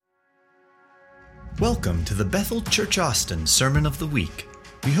Welcome to the Bethel Church Austin Sermon of the Week.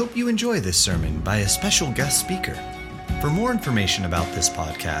 We hope you enjoy this sermon by a special guest speaker. For more information about this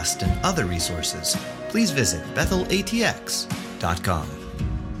podcast and other resources, please visit bethelatx.com.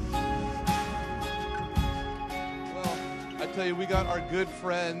 Well, I tell you, we got our good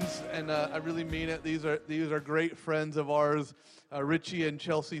friends, and I really mean it. These are great friends of ours, Richie and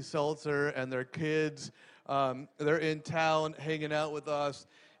Chelsea Seltzer and their kids. They're in town hanging out with us.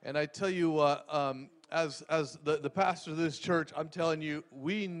 And I tell you what, as the pastor of this church, I'm telling you,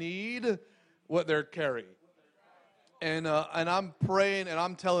 we need what they're carrying. And I'm praying and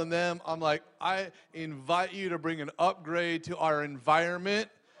I'm telling them, I'm like, I invite you to bring an upgrade to our environment.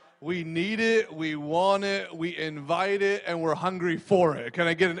 We need it, we want it, we invite it, and we're hungry for it. Can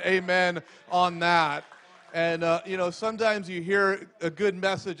I get an amen on that? And, sometimes you hear a good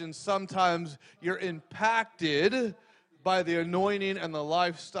message and sometimes you're impacted by the anointing and the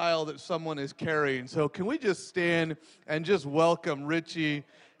lifestyle that someone is carrying. So can we just stand and just welcome Richie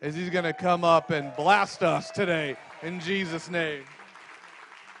as he's going to come up and blast us today in Jesus' name.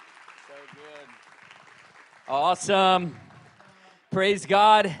 So good. Awesome. Praise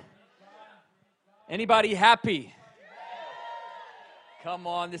God. Anybody happy? Come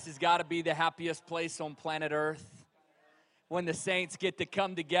on, this has got to be the happiest place on planet Earth when the saints get to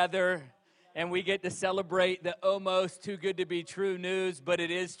come together and we get to celebrate the almost too good to be true news, but it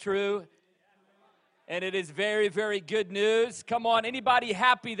is true. And it is very, very good news. Come on, anybody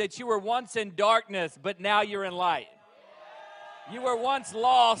happy that you were once in darkness, but now you're in light? You were once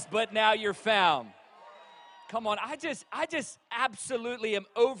lost, but now you're found. Come on, I just absolutely am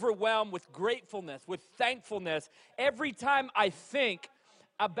overwhelmed with gratefulness, with thankfulness every time I think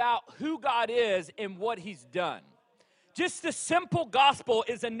about who God is and what He's done. Just the simple gospel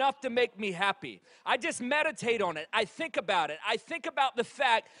is enough to make me happy. I just meditate on it. I think about it. I think about the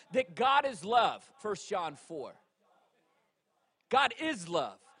fact that God is love, 1 John 4. God is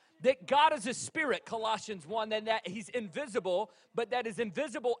love. That God is a spirit, Colossians 1, and that He's invisible, but that His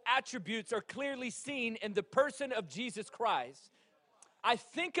invisible attributes are clearly seen in the person of Jesus Christ. I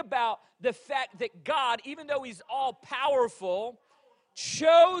think about the fact that God, even though He's all-powerful,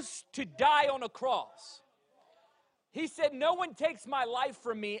 chose to die on a cross. He said, no one takes my life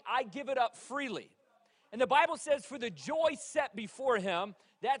from me, I give it up freely. And the Bible says, for the joy set before Him,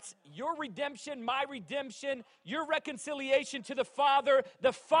 that's your redemption, my redemption, your reconciliation to the Father,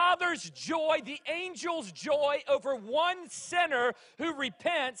 the Father's joy, the angel's joy over one sinner who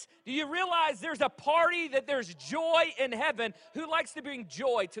repents. Do you realize there's a party that there's joy in heaven? Who likes to bring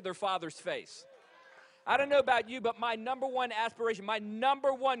joy to their Father's face? I don't know about you, but my number one aspiration, my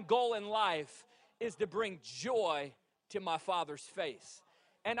number one goal in life is to bring joy to my Father's face.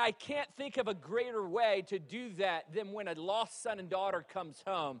 And I can't think of a greater way to do that than when a lost son and daughter comes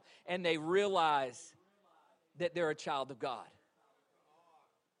home and they realize that they're a child of God.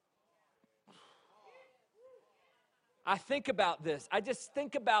 I think about this. I just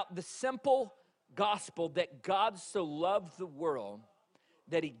think about the simple gospel that God so loved the world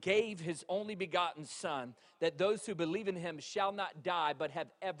that He gave His only begotten Son, that those who believe in Him shall not die but have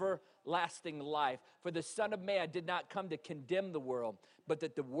everlasting life. For the Son of Man did not come to condemn the world, but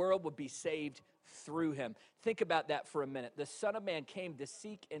that the world would be saved through Him. Think about that for a minute. The Son of Man came to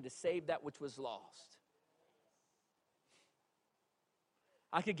seek and to save that which was lost.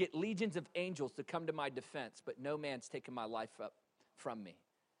 I could get legions of angels to come to my defense, but no man's taken my life up from me.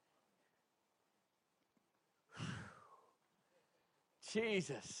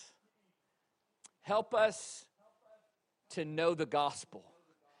 Jesus, help us to know the gospel.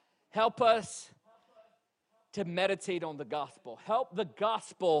 Help us to meditate on the gospel. Help the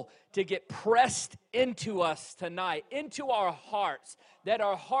gospel to get pressed into us tonight, into our hearts, that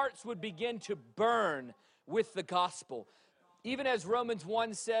our hearts would begin to burn with the gospel. Even as Romans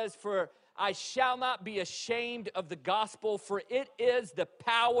 1 says, for I shall not be ashamed of the gospel, for it is the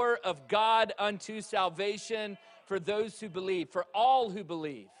power of God unto salvation for those who believe, for all who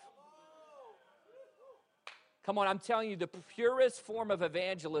believe. Come on, I'm telling you, the purest form of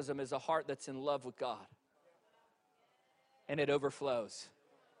evangelism is a heart that's in love with God. And it overflows.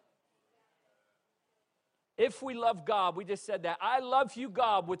 If we love God, we just said that. I love you,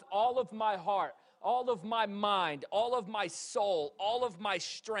 God, with all of my heart, all of my mind, all of my soul, all of my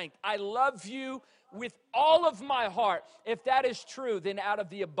strength. I love you with all of my heart. If that is true, then out of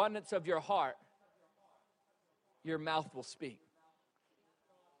the abundance of your heart, your mouth will speak.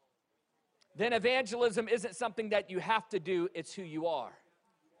 Then evangelism isn't something that you have to do, it's who you are.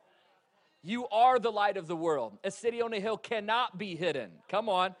 You are the light of the world. A city on a hill cannot be hidden. Come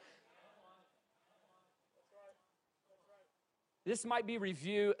on. This might be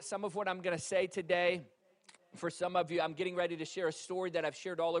review some of what I'm going to say today. For some of you, I'm getting ready to share a story that I've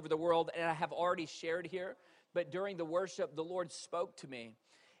shared all over the world, and I have already shared here. But during the worship, the Lord spoke to me,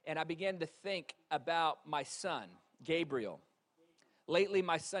 and I began to think about my son, Gabriel. Lately,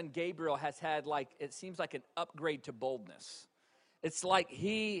 my son, Gabriel, has had, it seems like an upgrade to boldness. It's like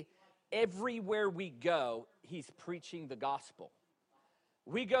everywhere we go, he's preaching the gospel.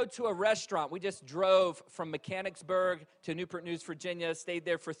 We go to a restaurant. We just drove from Mechanicsburg to Newport News, Virginia, stayed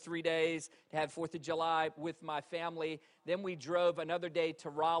there for 3 days to have 4th of July with my family. Then we drove another day to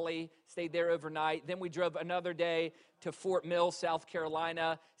Raleigh, stayed there overnight. Then we drove another day to Fort Mill, South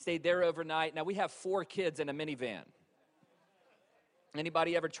Carolina, stayed there overnight. Now, we have 4 kids in a minivan.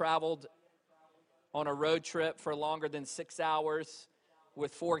 Anybody ever traveled on a road trip for longer than 6 hours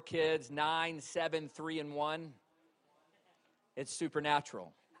with 4 kids, 9, 7, 3, and 1? It's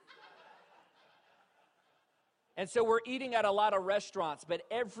supernatural. And so we're eating at a lot of restaurants, but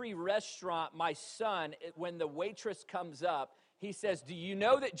every restaurant, my son, when the waitress comes up, he says, "Do you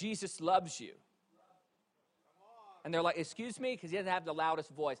know that Jesus loves you?" And they're like, "Excuse me?" Because he doesn't have the loudest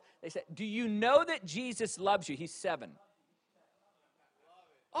voice. They say, "Do you know that Jesus loves you?" He's 7.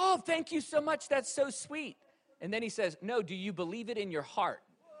 "Oh, thank you so much. That's so sweet." And then he says, "No, do you believe it in your heart?"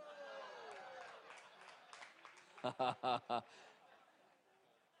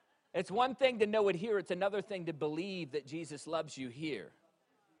 It's one thing to know it here. It's another thing to believe that Jesus loves you here.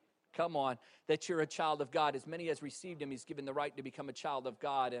 Come on, that you're a child of God. As many as received him, he's given the right to become a child of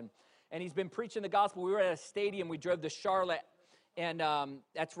God. And he's been preaching the gospel. We were at a stadium. We drove to Charlotte, and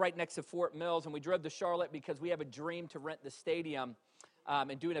that's right next to Fort Mills. And we drove to Charlotte because we have a dream to rent the stadium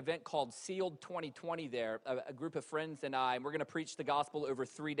and do an event called Sealed 2020 there, a group of friends and I. And we're going to preach the gospel over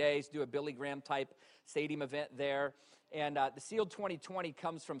 3 days, do a Billy Graham type stadium event there. And the Sealed 2020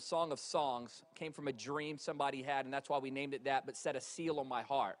 comes from Song of Songs, came from a dream somebody had, and that's why we named it that, but set a seal on my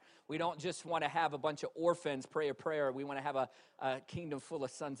heart. We don't just want to have a bunch of orphans pray a prayer. We want to have a kingdom full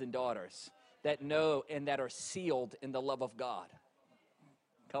of sons and daughters that know and that are sealed in the love of God.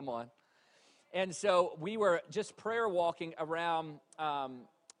 Come on. And so we were just prayer walking around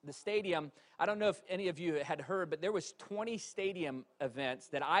the stadium. I don't know if any of you had heard, but there was 20 stadium events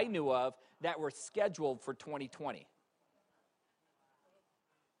that I knew of that were scheduled for 2020.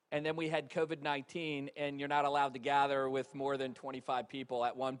 And then we had COVID-19, and you're not allowed to gather with more than 25 people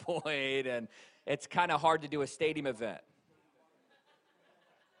at one point, and it's kind of hard to do a stadium event.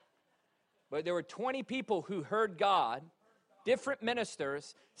 But there were 20 people who heard God, different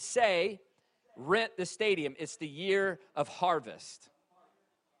ministers, say, "Rent the stadium. It's the year of harvest."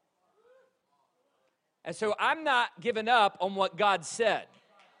 And so I'm not giving up on what God said.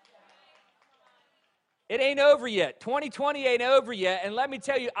 It ain't over yet. 2020 ain't over yet. And let me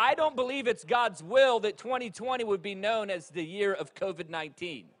tell you, I don't believe it's God's will that 2020 would be known as the year of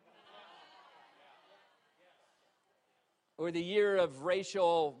COVID-19. Or the year of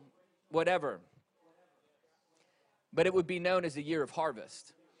racial whatever. But it would be known as the year of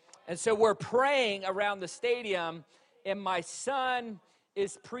harvest. And so we're praying around the stadium, and my son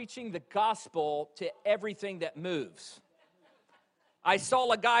is preaching the gospel to everything that moves. I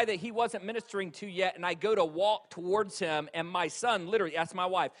saw a guy that he wasn't ministering to yet, and I go to walk towards him, and my son literally, that's my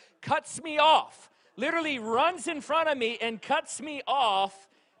wife, cuts me off, literally runs in front of me and cuts me off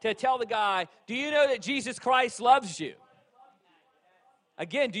to tell the guy, "Do you know that Jesus Christ loves you?"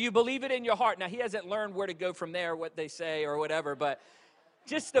 Again, do you believe it in your heart? Now, he hasn't learned where to go from there, what they say or whatever, but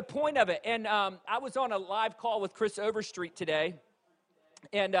just the point of it. And I was on a live call with Chris Overstreet today,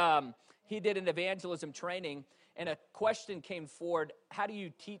 and he did an evangelism training, and a question came forward: how do you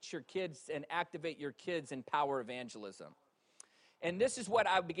teach your kids and activate your kids in power evangelism? And this is what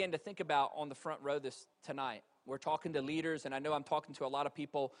I began to think about on the front row tonight. We're talking to leaders, and I know I'm talking to a lot of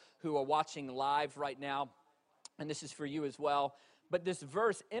people who are watching live right now, and this is for you as well. But this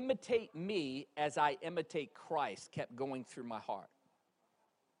verse, "Imitate me as I imitate Christ," kept going through my heart.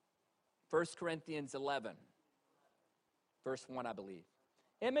 1 Corinthians 11, verse 1, I believe.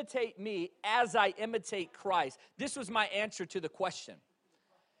 Imitate me as I imitate Christ. This was my answer to the question.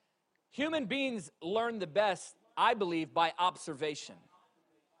 Human beings learn the best, I believe, by observation.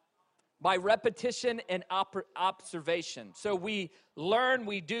 By repetition and observation. So we learn,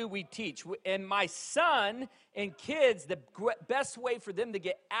 we do, we teach. And my son and kids, the best way for them to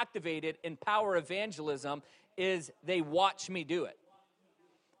get activated in power evangelism is they watch me do it.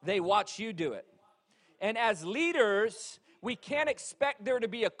 They watch you do it. And as leaders, we can't expect there to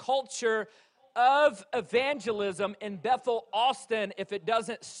be a culture of evangelism in Bethel, Austin, if it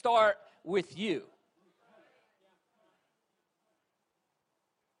doesn't start with you.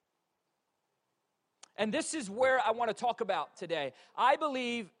 And this is where I want to talk about today. I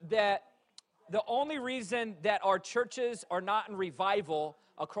believe that the only reason that our churches are not in revival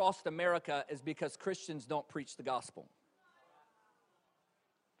across America is because Christians don't preach the gospel.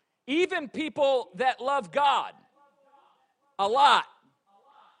 Even people that love God a lot,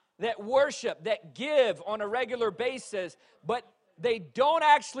 that worship, that give on a regular basis, but they don't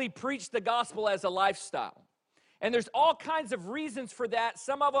actually preach the gospel as a lifestyle. And there's all kinds of reasons for that.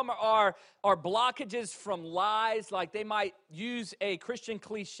 Some of them are blockages from lies, like they might use a Christian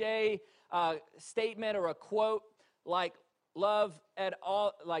cliche statement or a quote like love at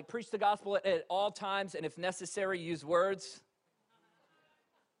all, like preach the gospel at all times, and if necessary, use words.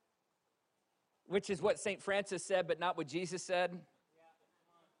 Which is what St. Francis said, but not what Jesus said.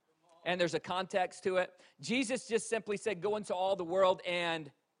 And there's a context to it. Jesus just simply said, go into all the world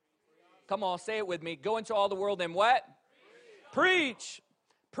and, come on, say it with me. Go into all the world and what? Preach.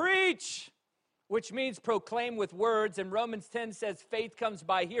 Preach. Which means proclaim with words. And Romans 10 says faith comes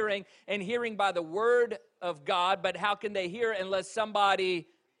by hearing, and hearing by the word of God. But how can they hear unless somebody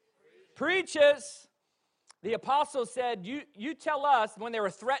preaches? The apostles said, you tell us, when they were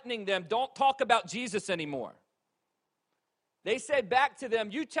threatening them, don't talk about Jesus anymore. They said back to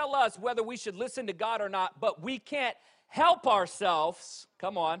them, you tell us whether we should listen to God or not, but we can't help ourselves,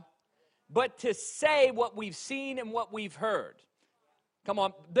 come on, but to say what we've seen and what we've heard. Come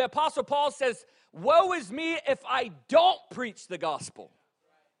on. The Apostle Paul says, woe is me if I don't preach the gospel.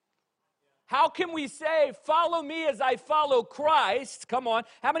 How can we say, follow me as I follow Christ? Come on.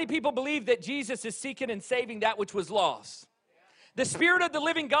 How many people believe that Jesus is seeking and saving that which was lost? The Spirit of the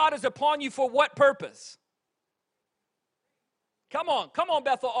living God is upon you for what purpose? Come on,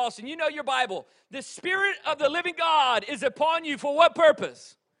 Bethel Austin. You know your Bible. The Spirit of the living God is upon you for what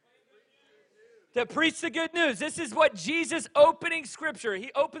purpose? To preach the good news. This is what Jesus opening scripture.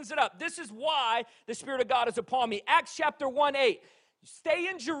 He opens it up. This is why the Spirit of God is upon me. Acts chapter 1:8. Stay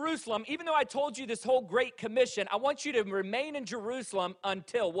in Jerusalem. Even though I told you this whole great commission, I want you to remain in Jerusalem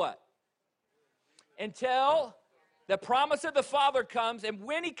until what? Until the promise of the Father comes. And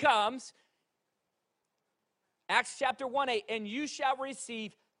when he comes, Acts chapter 1:8, and you shall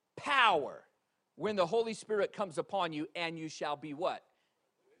receive power when the Holy Spirit comes upon you, and you shall be what?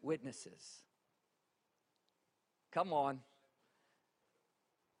 Witnesses. Come on.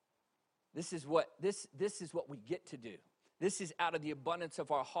 This is what we get to do. This is out of the abundance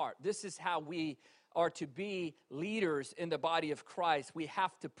of our heart. This is how we are to be leaders in the body of Christ. We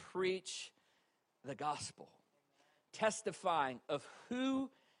have to preach the gospel, testifying of who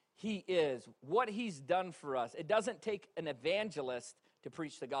he is, what he's done for us. It doesn't take an evangelist to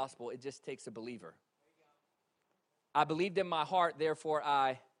preach the gospel. It just takes a believer. I believed in my heart, therefore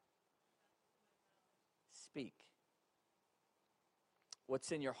I speak.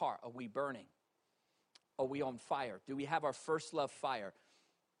 What's in your heart? Are we burning? Are we on fire? Do we have our first love fire?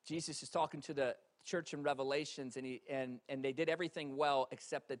 Jesus is talking to the church in Revelations, and they did everything well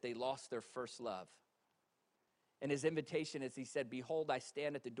except that they lost their first love. And his invitation is, he said, behold, I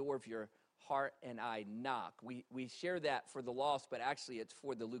stand at the door of your heart and I knock. We share that for the lost, but actually it's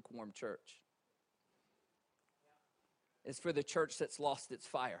for the lukewarm church. It's for the church that's lost its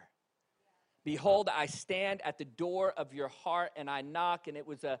fire. Behold, I stand at the door of your heart and I knock. And it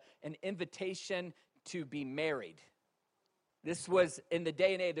was an invitation to be married. This was, in the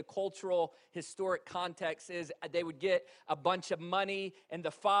day and age, the cultural, historic context is they would get a bunch of money, and the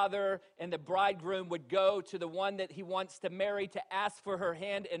father and the bridegroom would go to the one that he wants to marry to ask for her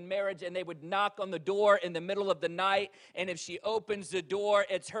hand in marriage, and they would knock on the door in the middle of the night, and if she opens the door,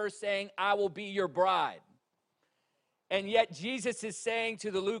 it's her saying, I will be your bride. And yet Jesus is saying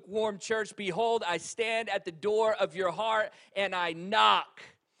to the lukewarm church, behold, I stand at the door of your heart, and I knock.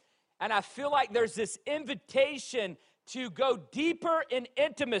 And I feel like there's this invitation to go deeper in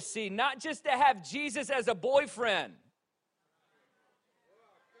intimacy, not just to have Jesus as a boyfriend.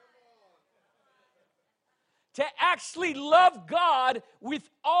 To actually love God with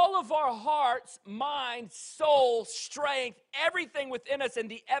all of our hearts, mind, soul, strength, everything within us. And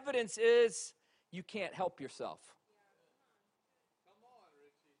the evidence is you can't help yourself.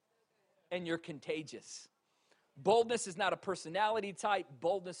 And you're contagious. Boldness is not a personality type.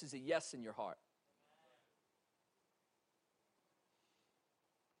 Boldness is a yes in your heart.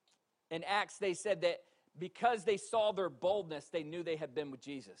 In Acts, they said that because they saw their boldness, they knew they had been with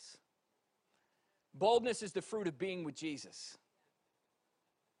Jesus. Boldness is the fruit of being with Jesus.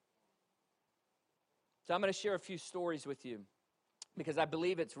 So I'm going to share a few stories with you because I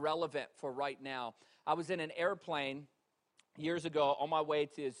believe it's relevant for right now. I was in an airplane years ago on my way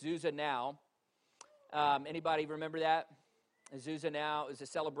to Azusa Now. Anybody remember that? Azusa Now is a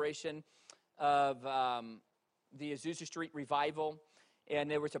celebration of the Azusa Street revival. And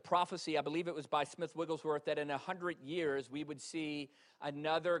there was a prophecy, I believe it was by Smith Wigglesworth, that in 100 years we would see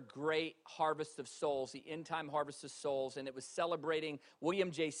another great harvest of souls, the end-time harvest of souls. And it was celebrating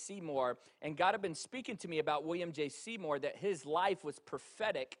William J. Seymour. And God had been speaking to me about William J. Seymour, that his life was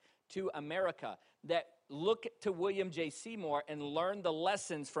prophetic to America. That look to William J. Seymour and learn the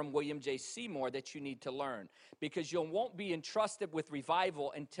lessons from William J. Seymour that you need to learn, because you won't be entrusted with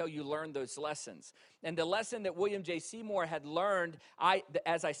revival until you learn those lessons. And the lesson that William J. Seymour had learned,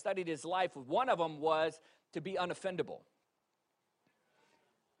 as I studied his life, one of them was to be unoffendable,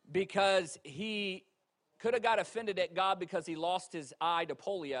 because he could have got offended at God because he lost his eye to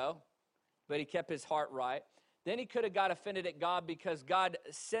polio, but he kept his heart right. Then he could have got offended at God because God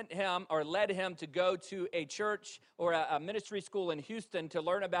sent him or led him to go to a church or a ministry school in Houston to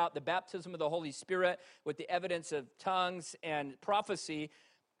learn about the baptism of the Holy Spirit with the evidence of tongues and prophecy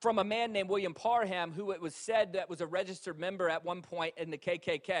from a man named William Parham, who it was said that was a registered member at one point in the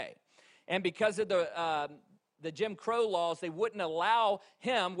KKK. And because of the Jim Crow laws, they wouldn't allow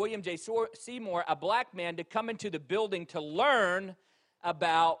him, William J. Seymour, a black man, to come into the building to learn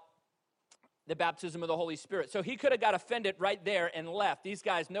about the baptism of the Holy Spirit. So he could have got offended right there and left. These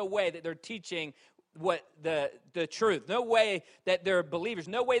guys, no way that they're teaching what the truth. No way that they're believers.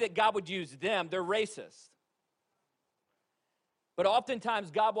 No way that God would use them. They're racist. But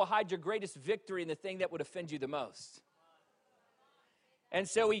oftentimes, God will hide your greatest victory in the thing that would offend you the most. And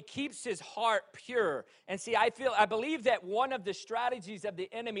so he keeps his heart pure. And see, I believe that one of the strategies of the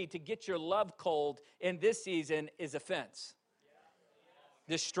enemy to get your love cold in this season is offense.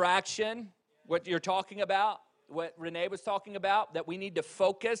 Distraction. What you're talking about, what Renee was talking about, that we need to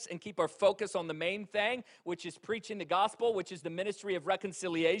focus and keep our focus on the main thing, which is preaching the gospel, which is the ministry of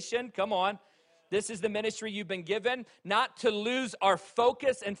reconciliation. Come on. This is the ministry you've been given, not to lose our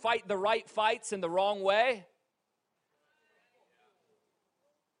focus and fight the right fights in the wrong way.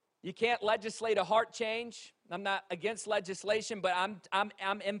 You can't legislate a heart change. I'm not against legislation, but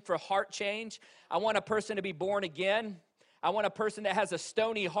I'm in for heart change. I want a person to be born again. I want a person that has a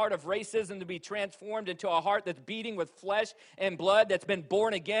stony heart of racism to be transformed into a heart that's beating with flesh and blood, that's been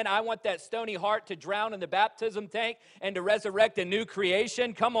born again. I want that stony heart to drown in the baptism tank and to resurrect a new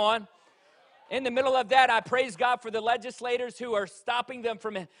creation. Come on. In the middle of that, I praise God for the legislators who are stopping them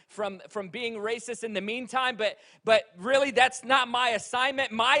from being racist in the meantime. But really, that's not my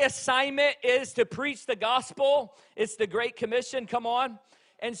assignment. My assignment is to preach the gospel. It's the Great Commission. Come on.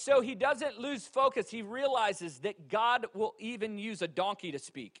 And so he doesn't lose focus. He realizes that God will even use a donkey to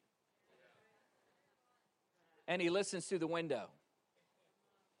speak. And he listens through the window.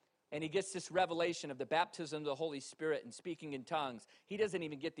 And he gets this revelation of the baptism of the Holy Spirit and speaking in tongues. He doesn't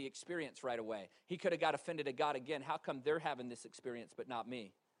even get the experience right away. He could have got offended at God again. How come they're having this experience but not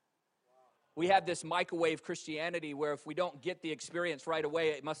me? We have this microwave Christianity where if we don't get the experience right away,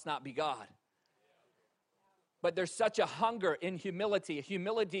 it must not be God. But there's such a hunger in humility.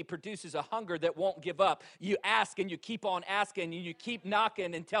 Humility produces a hunger that won't give up. You ask and you keep on asking and you keep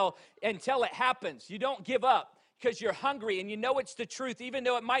knocking until it happens. You don't give up because you're hungry and you know it's the truth, even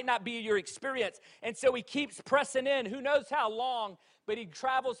though it might not be your experience. And so he keeps pressing in. Who knows how long, but he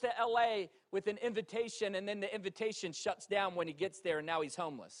travels to LA with an invitation, and then the invitation shuts down when he gets there, and now he's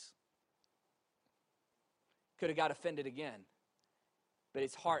homeless. Could have got offended again. But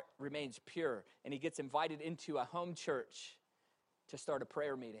his heart remains pure, and he gets invited into a home church to start a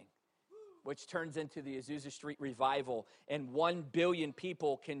prayer meeting, which turns into the Azusa Street revival, and 1 billion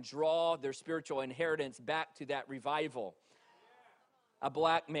people can draw their spiritual inheritance back to that revival. A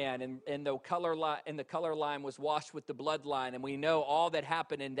black man in the color line was washed with the bloodline, and we know all that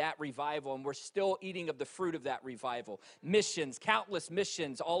happened in that revival, and we're still eating of the fruit of that revival. Missions, countless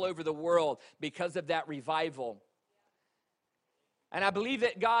missions all over the world because of that revival. And I believe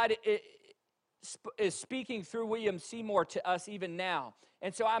that God is speaking through William Seymour to us even now.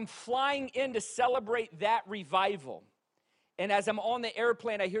 And so I'm flying in to celebrate that revival. And as I'm on the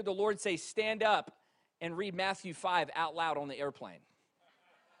airplane, I hear the Lord say, stand up and read Matthew 5 out loud on the airplane.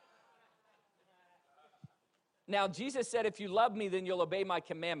 Now, Jesus said, if you love me, then you'll obey my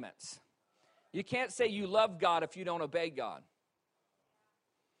commandments. You can't say you love God if you don't obey God.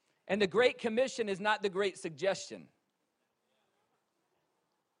 And the Great Commission is not the Great Suggestion.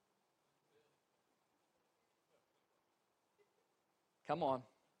 Come on.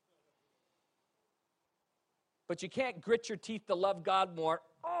 But you can't grit your teeth to love God more.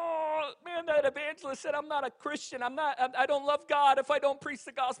 Oh, man, that evangelist said I'm not a Christian. I don't love God if I don't preach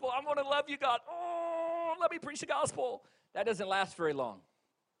the gospel. I'm going to love you, God. Oh, let me preach the gospel. That doesn't last very long.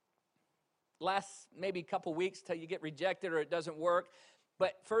 Lasts maybe a couple weeks till you get rejected or it doesn't work.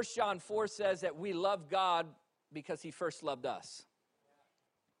 But 1 John 4 says that we love God because he first loved us.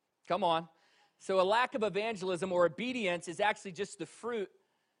 Come on. So a lack of evangelism or obedience is actually just the fruit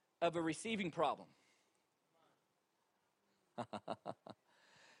of a receiving problem.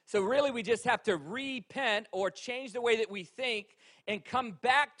 So really we just have to repent or change the way that we think and come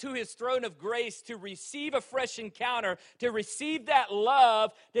back to his throne of grace to receive a fresh encounter, to receive that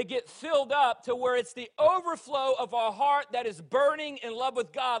love, to get filled up to where it's the overflow of our heart that is burning in love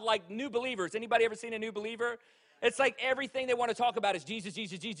with God like new believers. Anybody ever seen a new believer? It's like everything they want to talk about is Jesus,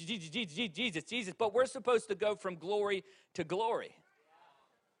 Jesus, Jesus, Jesus, Jesus, Jesus, Jesus, Jesus. But we're supposed to go from glory to glory.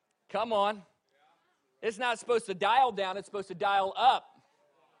 Come on. It's not supposed to dial down, it's supposed to dial up.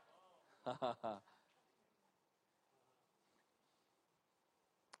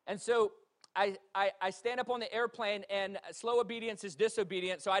 And so I stand up on the airplane, and slow obedience is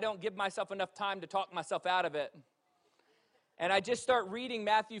disobedience, so I don't give myself enough time to talk myself out of it. And I just start reading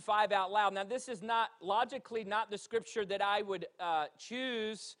Matthew 5 out loud. Now, this is not, logically, not the scripture that I would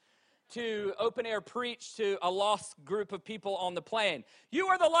choose to open air preach to a lost group of people on the plane. You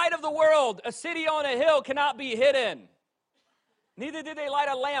are the light of the world. A city on a hill cannot be hidden. Neither did they light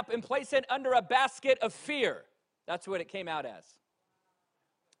a lamp and place it under a basket of fear. That's what it came out as.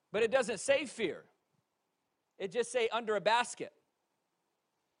 But it doesn't say fear. It just say under a basket.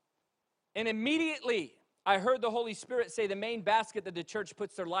 And immediately I heard the Holy Spirit say the main basket that the church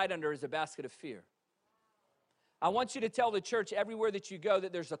puts their light under is a basket of fear. I want you to tell the church everywhere that you go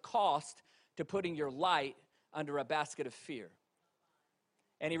that there's a cost to putting your light under a basket of fear.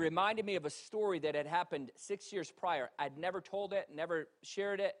 And he reminded me of a story that had happened 6 years prior. I'd never told it, never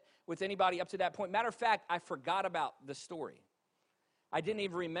shared it with anybody up to that point. Matter of fact, I forgot about the story. I didn't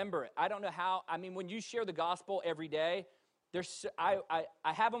even remember it. I don't know how. I mean, when you share the gospel every day, I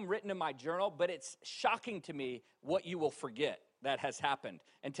have them written in my journal, but it's shocking to me what you will forget that has happened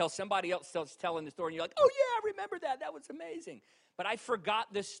until somebody else starts telling the story, and you're like, oh, yeah, I remember that. That was amazing. But I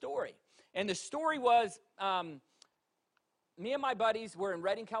forgot this story. And the story was... me and my buddies were in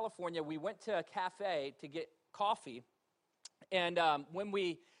Redding, California. We went to a cafe to get coffee. And when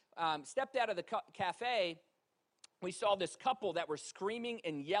we stepped out of the cafe, we saw this couple that were screaming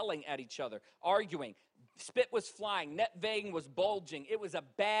and yelling at each other, arguing. Spit was flying. Net vein was bulging. It was a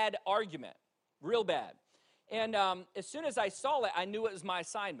bad argument, real bad. And as soon as I saw it, I knew it was my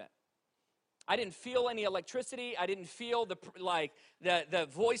assignment. I didn't feel any electricity. I didn't feel the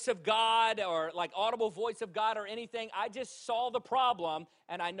voice of God or like audible voice of God or anything. I just saw the problem,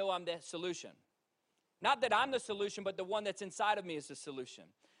 and I know I'm the solution. Not that I'm the solution, but the one that's inside of me is the solution.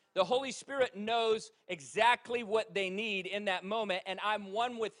 The Holy Spirit knows exactly what they need in that moment, and I'm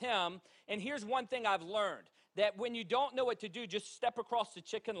one with him. And here's one thing I've learned, that when you don't know what to do, just step across the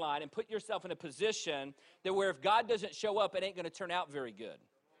chicken line and put yourself in a position that where if God doesn't show up, it ain't going to turn out very good.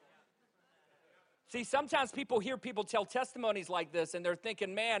 See, sometimes people hear people tell testimonies like this, and they're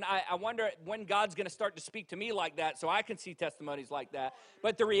thinking, man, I wonder when God's going to start to speak to me like that so I can see testimonies like that.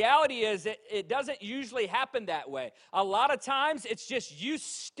 But the reality is it doesn't usually happen that way. A lot of times, it's just you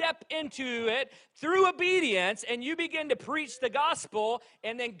step into it through obedience, and you begin to preach the gospel,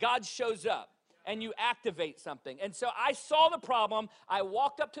 and then God shows up, and you activate something. And so I saw the problem. I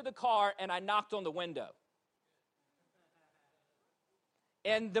walked up to the car, and I knocked on the window.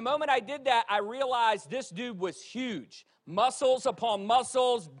 And the moment I did that, I realized this dude was huge. Muscles upon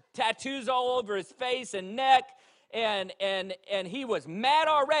muscles, tattoos all over his face and neck, and he was mad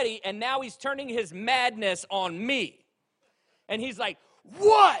already, and now he's turning his madness on me. And he's like,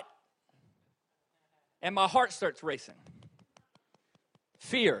 what? And my heart starts racing.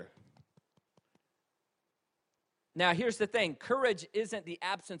 Fear. Now, here's the thing. Courage isn't the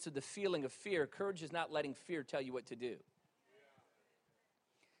absence of the feeling of fear. Courage is not letting fear tell you what to do.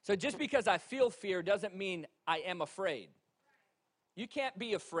 So just because I feel fear doesn't mean I am afraid. You can't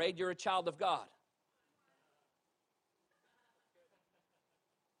be afraid. You're a child of God.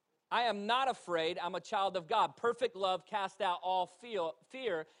 I am not afraid. I'm a child of God. Perfect love casts out all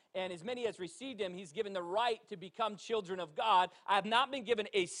fear. And as many as received him, he's given the right to become children of God. I have not been given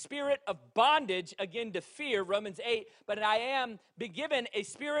a spirit of bondage, again, to fear, Romans 8, but I am been given a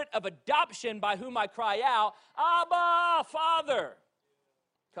spirit of adoption by whom I cry out, Abba, Father.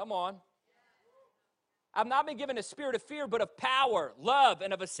 Come on. I've not been given a spirit of fear, but of power, love,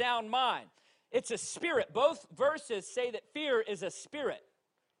 and of a sound mind. It's a spirit. Both verses say that fear is a spirit.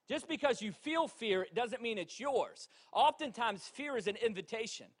 Just because you feel fear, it doesn't mean it's yours. Oftentimes, fear is an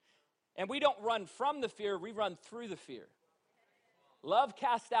invitation. And we don't run from the fear, we run through the fear. Love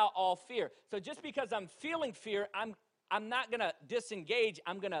casts out all fear. So just because I'm feeling fear, I'm not going to disengage.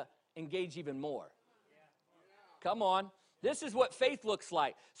 I'm going to engage even more. Come on. This is what faith looks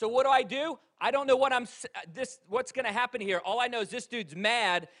like. So what do? I don't know what's going to happen here. All I know is this dude's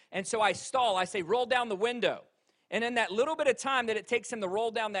mad, and so I stall. I say, roll down the window. And in that little bit of time that it takes him to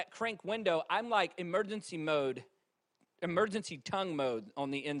roll down that crank window, I'm like emergency tongue mode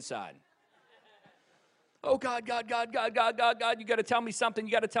on the inside. Oh, God, you got to tell me something.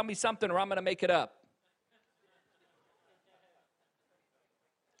 You got to tell me something or I'm going to make it up.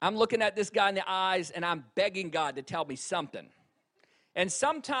 I'm looking at this guy in the eyes and I'm begging God to tell me something. And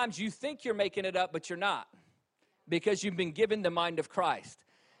sometimes you think you're making it up, but you're not, because you've been given the mind of Christ.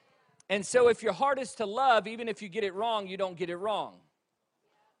 And so if your heart is to love, even if you get it wrong, you don't get it wrong.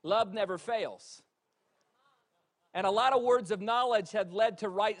 Love never fails. And a lot of words of knowledge have led to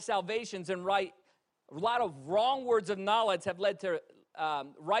right salvations, and a lot of wrong words of knowledge have led to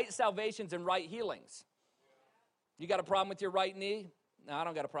right salvations and right healings. You got a problem with your right knee? No, I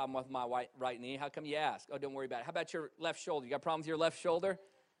don't got a problem with my right knee. How come you ask? Oh, don't worry about it. How about your left shoulder? You got a problem with your left shoulder?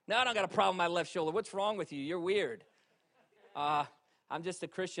 No, I don't got a problem with my left shoulder. What's wrong with you? You're weird. I'm just a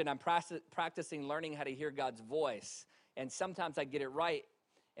Christian. I'm practicing learning how to hear God's voice. And sometimes I get it right.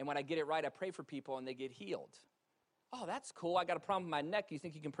 And when I get it right, I pray for people and they get healed. Oh, that's cool. I got a problem with my neck. You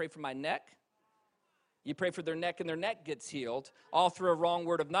think you can pray for my neck? You pray for their neck and their neck gets healed, all through a wrong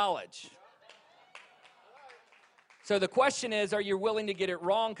word of knowledge. So the question is, are you willing to get it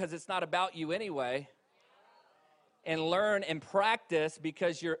wrong because it's not about you anyway? And learn and practice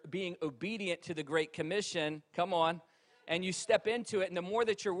because you're being obedient to the Great Commission. Come on. And you step into it, and the more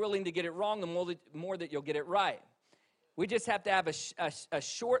that you're willing to get it wrong, the more that you'll get it right. We just have to have a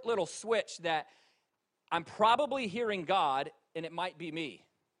short little switch that I'm probably hearing God, and it might be me.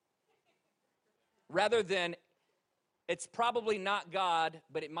 Rather than it's probably not God,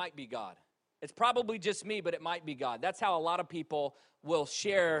 but it might be God. It's probably just me, but it might be God. That's how a lot of people will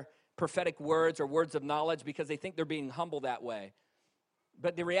share prophetic words or words of knowledge, because they think they're being humble that way.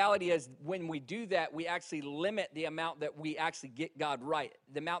 But the reality is, when we do that, we actually limit the amount that we actually get God right,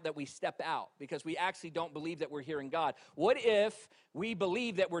 the amount that we step out, because we actually don't believe that we're hearing God. What if we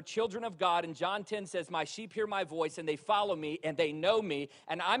believe that we're children of God, and John 10 says, my sheep hear my voice, and they follow me, and they know me,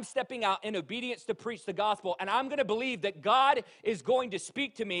 and I'm stepping out in obedience to preach the gospel, and I'm going to believe that God is going to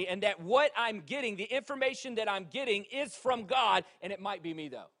speak to me, and that what I'm getting, the information that I'm getting, is from God, and it might be me,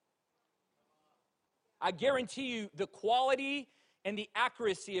 though. I guarantee you the quality and the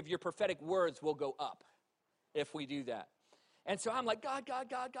accuracy of your prophetic words will go up if we do that. And so I'm like, God,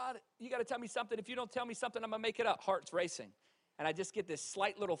 you got to tell me something. If you don't tell me something, I'm going to make it up. Heart's racing. And I just get this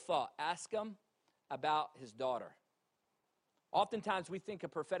slight little thought. Ask him about his daughter. Oftentimes we think a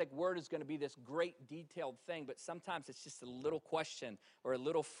prophetic word is going to be this great detailed thing, but sometimes it's just a little question or a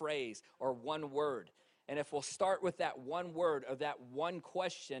little phrase or one word. And if we'll start with that one word or that one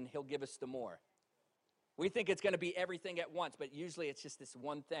question, he'll give us the more. We think it's going to be everything at once, but usually it's just this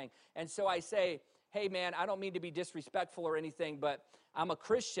one thing. And so I say, hey, man, I don't mean to be disrespectful or anything, but I'm a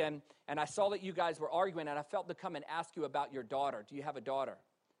Christian, and I saw that you guys were arguing, and I felt to come and ask you about your daughter. Do you have a daughter?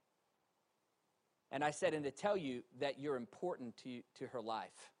 And I said, and to tell you that you're important to her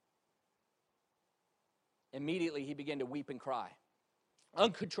life. Immediately, he began to weep and cry,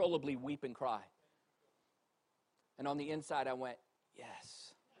 uncontrollably weep and cry. And on the inside, I went, yes.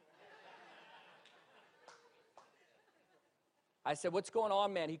 I said, what's going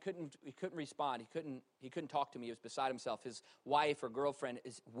on, man? He couldn't respond. He couldn't talk to me. He was beside himself. His wife or girlfriend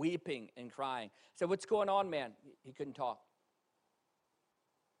is weeping and crying. I said, what's going on, man? He couldn't talk.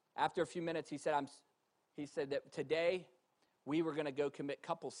 After a few minutes, he said that today we were going to go commit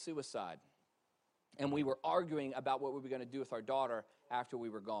couples suicide. And we were arguing about what we were going to do with our daughter after we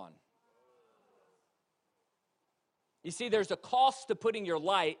were gone. You see, there's a cost to putting your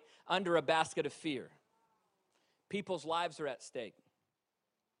light under a basket of fear. People's lives are at stake.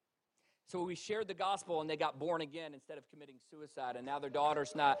 So we shared the gospel and they got born again instead of committing suicide. And now their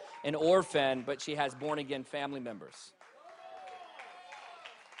daughter's not an orphan, but she has born again family members.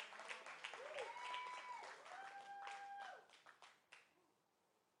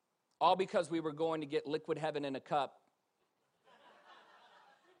 All because we were going to get liquid heaven in a cup,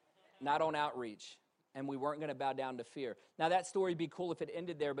 not on outreach. And we weren't going to bow down to fear. Now that story would be cool if it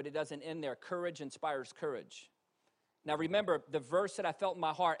ended there, but it doesn't end there. Courage inspires courage. Now remember, the verse that I felt in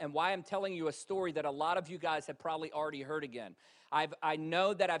my heart and why I'm telling you a story that a lot of you guys have probably already heard again. I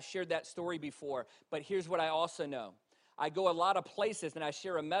know that I've shared that story before, but here's what I also know. I go a lot of places and I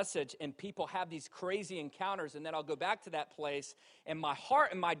share a message and people have these crazy encounters, and then I'll go back to that place, and my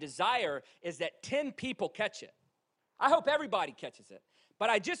heart and my desire is that 10 people catch it. I hope everybody catches it, but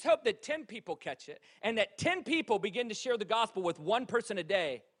I just hope that 10 people catch it and that 10 people begin to share the gospel with one person a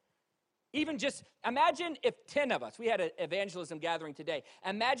day. Even just imagine if 10 of us, we had an evangelism gathering today.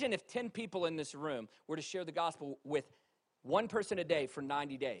 Imagine if 10 people in this room were to share the gospel with one person a day for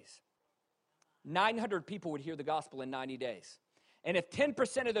 90 days. 900 people would hear the gospel in 90 days. And if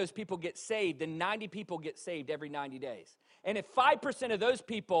 10% of those people get saved, then 90 people get saved every 90 days. And if 5% of those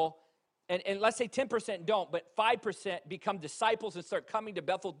people, and let's say 10% don't, but 5% become disciples and start coming to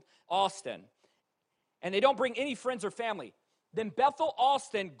Bethel Austin, and they don't bring any friends or family, then Bethel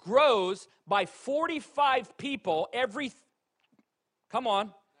Austin grows by 45 people every,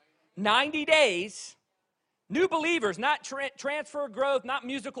 90 days. New believers, not transfer growth, not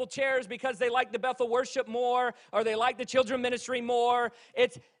musical chairs because they like the Bethel worship more or they like the children's ministry more.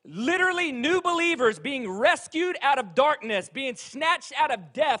 It's literally new believers being rescued out of darkness, being snatched out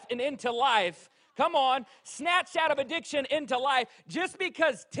of death and into life. Snatched out of addiction into life just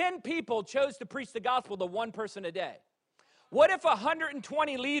because 10 people chose to preach the gospel to one person a day. What if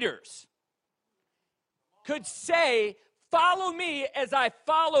 120 leaders could say, follow me as I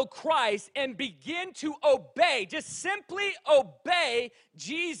follow Christ, and begin to obey, just simply obey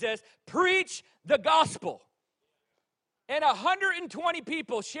Jesus, preach the gospel. And 120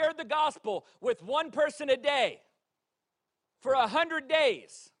 people shared the gospel with one person a day for 100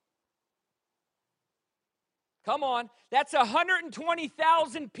 days. That's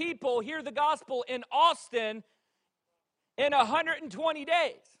 120,000 people hear the gospel in Austin in 120 days.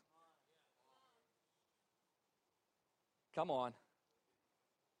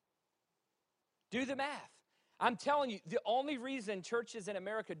 Do the math. I'm telling you, the only reason churches in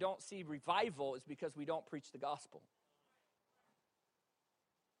America don't see revival is because we don't preach the gospel.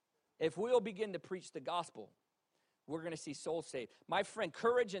 If we'll begin to preach the gospel, we're going to see souls saved. My friend,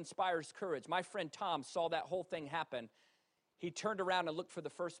 courage inspires courage. My friend Tom saw that whole thing happen. He turned around and looked for the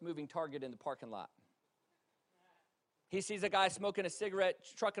first moving target in the parking lot. He sees a guy smoking a cigarette,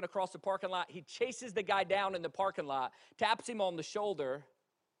 trucking across the parking lot. He chases the guy down in the parking lot, taps him on the shoulder,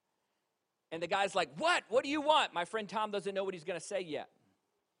 and the guy's like, what? What do you want? My friend Tom doesn't know what he's going to say yet.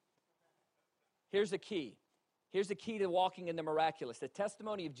 Here's the key. Here's the key to walking in the miraculous. The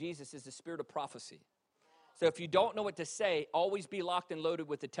testimony of Jesus is the spirit of prophecy. So if you don't know what to say, always be locked and loaded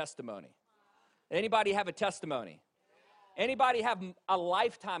with the testimony. Anybody have a testimony? Anybody have a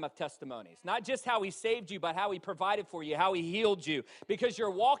lifetime of testimonies? Not just how he saved you, but how he provided for you, how he healed you. Because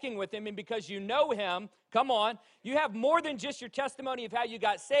you're walking with him and because you know him, you have more than just your testimony of how you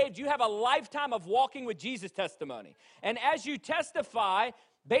got saved. You have a lifetime of walking with Jesus testimony. And as you testify,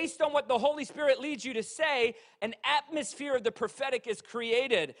 based on what the Holy Spirit leads you to say, an atmosphere of the prophetic is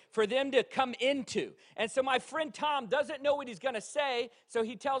created for them to come into. And so my friend Tom doesn't know what he's going to say, so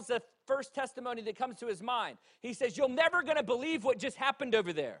he tells the first testimony that comes to his mind. He says, you're never going to believe what just happened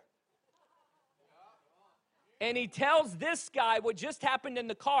over there. And he tells this guy what just happened in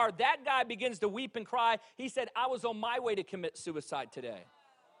the car. That guy begins to weep and cry. He said, I was on my way to commit suicide today.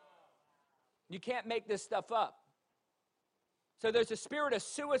 You can't make this stuff up. So there's a spirit of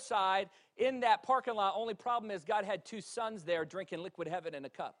suicide in that parking lot. Only problem is God had two sons there drinking liquid heaven in a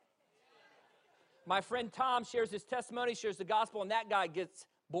cup. My friend Tom shares his testimony, shares the gospel, and that guy gets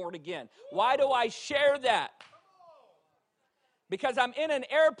born again. Why do I share that? Because I'm in an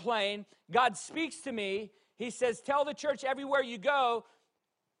airplane. God speaks to me. He says, tell the church everywhere you go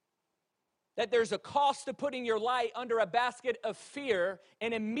that there's a cost to putting your light under a basket of fear.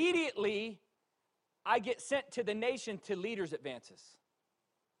 And immediately, I get sent to the nation to leaders' advances.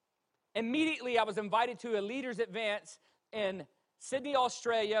 Immediately, I was invited to a leaders' advance in Sydney,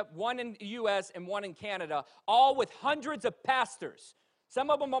 Australia, one in the U.S. and one in Canada, all with hundreds of pastors. Some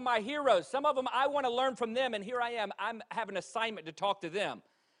of them are my heroes. Some of them, I want to learn from them, and here I am. I have an assignment to talk to them.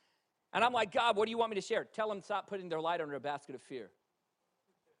 And I'm like, God, what do you want me to share? Tell them to stop putting their light under a basket of fear.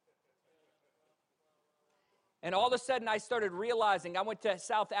 And all of a sudden, I started realizing, I went to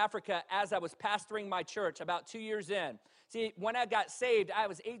South Africa as I was pastoring my church about 2 years in. See, when I got saved, I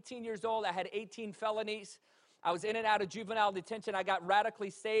was 18 years old. I had 18 felonies. I was in and out of juvenile detention. I got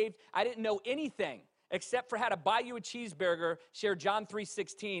radically saved. I didn't know anything except for how to buy you a cheeseburger, share John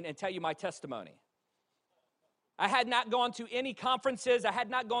 3:16, and tell you my testimony. I had not gone to any conferences. I had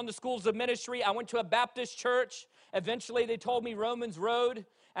not gone to schools of ministry. I went to a Baptist church. Eventually, they told me Romans Road.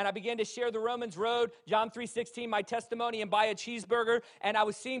 And I began to share the Romans Road, John 3:16, my testimony, and buy a cheeseburger. And I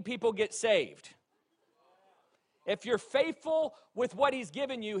was seeing people get saved. If you're faithful with what he's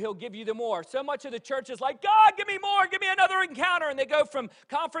given you, he'll give you the more. So much of the church is like, God, give me more, give me another encounter. And they go from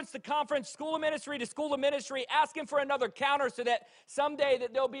conference to conference, school of ministry to school of ministry, asking for another counter so that someday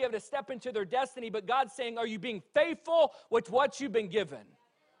that they'll be able to step into their destiny. But God's saying, are you being faithful with what you've been given?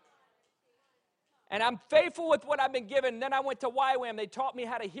 And I'm faithful with what I've been given. And then I went to YWAM. They taught me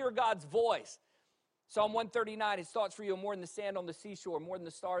how to hear God's voice. Psalm 139, his thoughts for you are more than the sand on the seashore, more than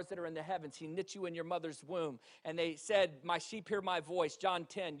the stars that are in the heavens. He knit you in your mother's womb. And they said, my sheep hear my voice. John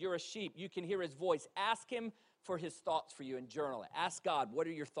 10, you're a sheep. You can hear his voice. Ask him for his thoughts for you and journal it. Ask God, what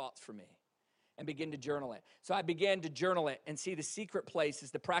are your thoughts for me? And begin to journal it. So I began to journal it and see the secret place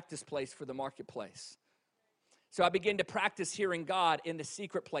is the practice place for the marketplace. So I began to practice hearing God in the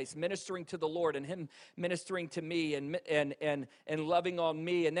secret place, ministering to the Lord and him ministering to me and loving on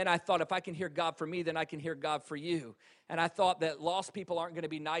me. And then I thought, if I can hear God for me, then I can hear God for you. And I thought that lost people aren't going to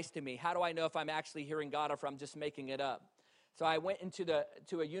be nice to me. How do I know if I'm actually hearing God or if I'm just making it up? So I went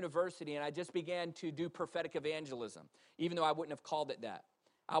to a university and I just began to do prophetic evangelism, even though I wouldn't have called it that.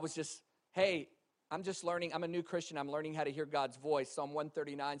 I was just, hey, I'm just learning. I'm a new Christian. I'm learning how to hear God's voice. Psalm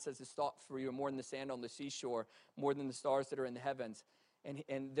 139 says his thoughts for you are more than the sand on the seashore, more than the stars that are in the heavens.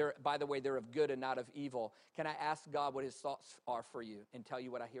 And they're, by the way, they're of good and not of evil. Can I ask God what his thoughts are for you and tell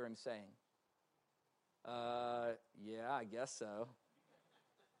you what I hear him saying? Yeah, I guess so.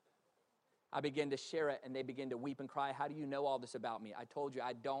 I began to share it, and they began to weep and cry. How do you know all this about me? I told you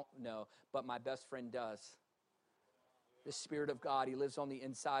I don't know, but my best friend does. The Spirit of God, he lives on the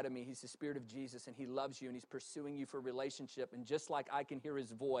inside of me. He's the Spirit of Jesus, and he loves you, and he's pursuing you for relationship. And just like I can hear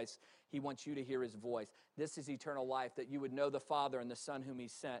his voice, he wants you to hear his voice. This is eternal life, that you would know the Father and the Son whom he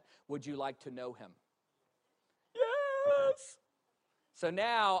sent. Would you like to know him? Yes! So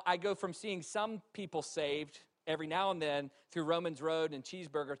now I go from seeing some people saved every now and then through Romans Road and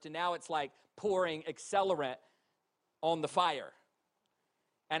Cheeseburger to now it's like pouring accelerant on the fire.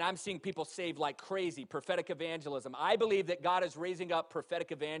 And I'm seeing people saved like crazy, prophetic evangelism. I believe that God is raising up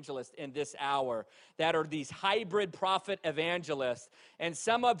prophetic evangelists in this hour that are these hybrid prophet evangelists. And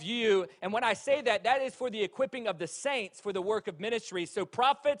some of you, and when I say that, that is for the equipping of the saints for the work of ministry. So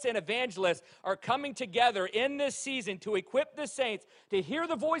prophets and evangelists are coming together in this season to equip the saints to hear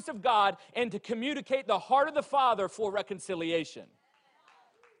the voice of God and to communicate the heart of the Father for reconciliation.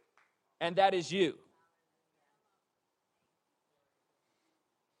 And that is you.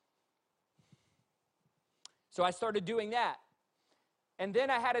 So I started doing that. And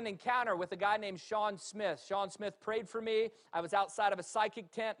then I had an encounter with a guy named Sean Smith. Sean Smith prayed for me. I was outside of a psychic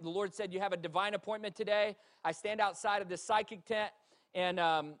tent. The Lord said, you have a divine appointment today. I stand outside of this psychic tent, and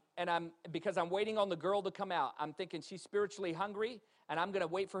because I'm waiting on the girl to come out. I'm thinking she's spiritually hungry, and I'm going to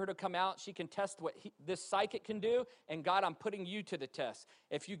wait for her to come out. She can test what this psychic can do, and God, I'm putting you to the test.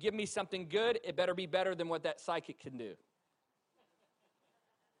 If you give me something good, it better be better than what that psychic can do.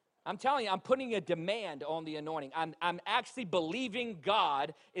 I'm telling you, I'm putting a demand on the anointing. I'm actually believing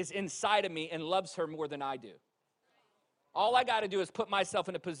God is inside of me and loves her more than I do. All I got to do is put myself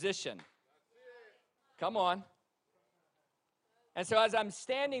in a position. Come on. And so as I'm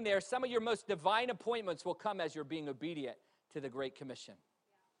standing there, some of your most divine appointments will come as you're being obedient to the Great Commission.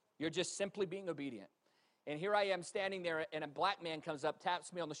 You're just simply being obedient. And here I am standing there, and a black man comes up,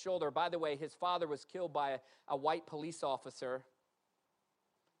 taps me on the shoulder. By the way, his father was killed by a white police officer.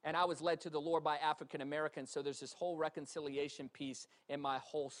 And I was led to the Lord by African Americans, so there's this whole reconciliation piece in my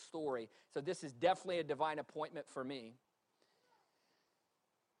whole story. So this is definitely a divine appointment for me.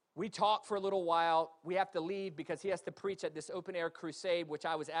 We talk for a little while. We have to leave because he has to preach at this open-air crusade, which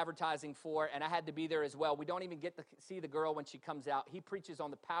I was advertising for, and I had to be there as well. We don't even get to see the girl when she comes out. He preaches on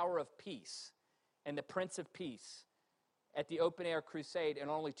the power of peace and the Prince of Peace at the open-air crusade, and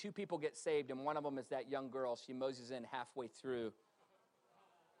only 2 people get saved, and one of them is that young girl. She moses in halfway through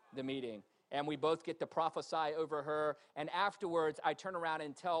the meeting, and we both get to prophesy over her. And afterwards, I turn around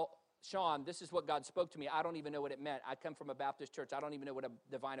and tell Sean, this is what God spoke to me. I don't even know what it meant. I come from a Baptist church. I don't even know what a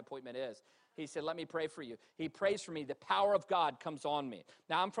divine appointment is. He said, let me pray for you. He prays for me. The power of God comes on me.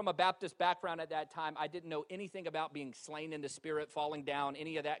 Now, I'm from a Baptist background at that time. I didn't know anything about being slain in the spirit, falling down,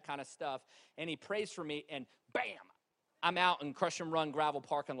 any of that kind of stuff. And he prays for me, and bam, I'm out in Crush and Run gravel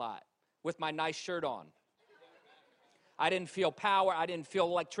parking lot with my nice shirt on. I didn't feel power. I didn't feel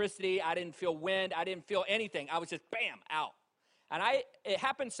electricity. I didn't feel wind. I didn't feel anything. I was just, bam, out. And it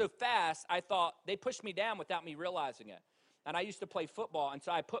happened so fast, I thought they pushed me down without me realizing it. And I used to play football, and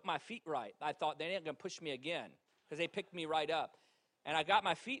so I put my feet right. I thought they ain't going to push me again because they picked me right up. And I got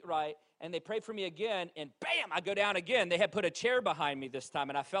my feet right, and they prayed for me again, and bam, I go down again. They had put a chair behind me this time,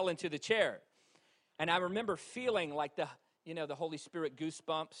 and I fell into the chair. And I remember feeling like the Holy Spirit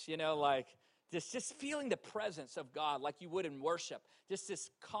goosebumps, like, just feeling the presence of God like you would in worship. Just this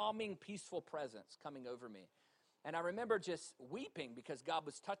calming, peaceful presence coming over me. And I remember just weeping because God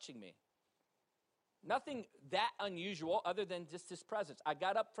was touching me. Nothing that unusual other than just his presence. I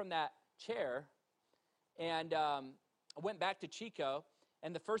got up from that chair and I went back to Chico.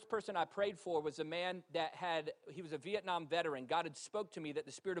 And the first person I prayed for was a man he was a Vietnam veteran. God had spoke to me that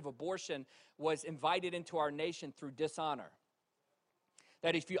the spirit of abortion was invited into our nation through dishonor.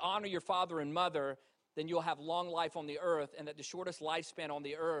 That if you honor your father and mother, then you'll have long life on the earth, and that the shortest lifespan on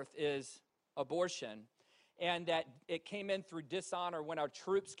the earth is abortion. And that it came in through dishonor when our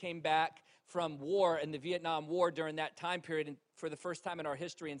troops came back from war in the Vietnam War during that time period. And for the first time in our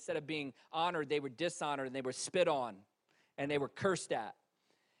history, instead of being honored, they were dishonored, and they were spit on, and they were cursed at.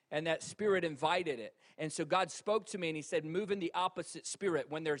 And that spirit invited it. And so God spoke to me, and he said, move in the opposite spirit.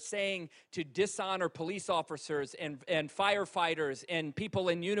 When they're saying to dishonor police officers and firefighters and people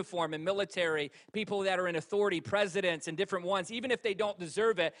in uniform and military, people that are in authority, presidents and different ones, even if they don't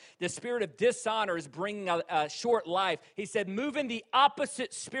deserve it, the spirit of dishonor is bringing a short life. He said, move in the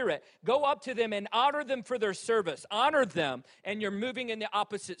opposite spirit. Go up to them and honor them for their service. Honor them, and you're moving in the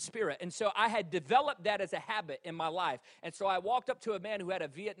opposite spirit. And so I had developed that as a habit in my life. And so I walked up to a man who had a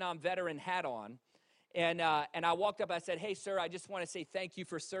Vietnam veteran hat on. And I walked up, I said, hey, sir, I just want to say thank you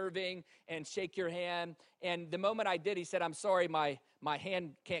for serving and shake your hand. And the moment I did, he said, I'm sorry, my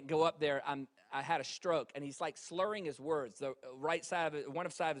hand can't go up there. I had a stroke. And he's like slurring his words. The right side of it, one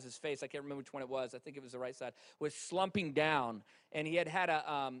side of his face, I can't remember which one it was. I think it was the right side, was slumping down. And he had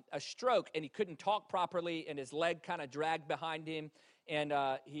a stroke, and he couldn't talk properly, and his leg kind of dragged behind him. And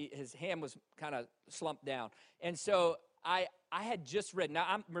his hand was kind of slumped down. And so I had just read,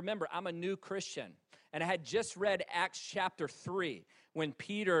 now remember, I'm a new Christian. And I had just read Acts chapter 3 when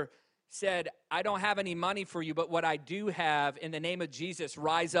Peter said, I don't have any money for you, but what I do have, in the name of Jesus,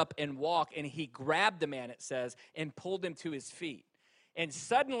 rise up and walk. And he grabbed the man, it says, and pulled him to his feet. And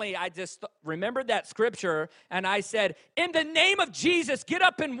suddenly I just remembered that scripture, and I said, in the name of Jesus, get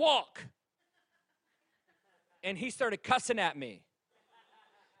up and walk. And he started cussing at me.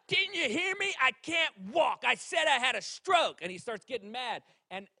 Didn't you hear me? I can't walk. I said I had a stroke. And he starts getting mad.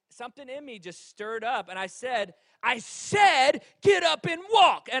 And something in me just stirred up. And I said, get up and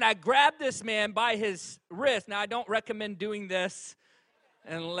walk. And I grabbed this man by his wrist. Now, I don't recommend doing this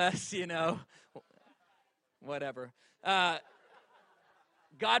unless, whatever. God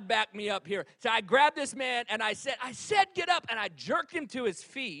backed me up here. So I grabbed this man and I said, get up. And I jerked him to his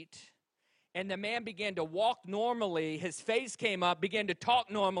feet. And the man began to walk normally. His face came up, began to talk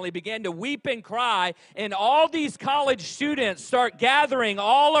normally, began to weep and cry. And all these college students start gathering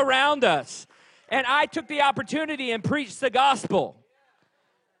all around us. And I took the opportunity and preached the gospel.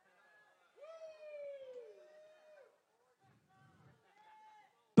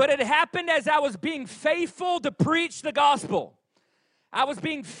 But it happened as I was being faithful to preach the gospel. I was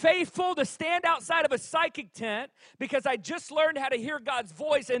being faithful to stand outside of a psychic tent because I just learned how to hear God's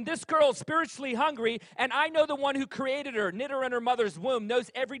voice. And this girl is spiritually hungry, and I know the one who created her, knit her in her mother's womb,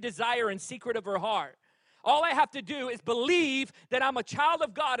 knows every desire and secret of her heart. All I have to do is believe that I'm a child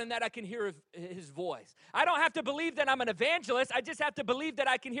of God and that I can hear his voice. I don't have to believe that I'm an evangelist. I just have to believe that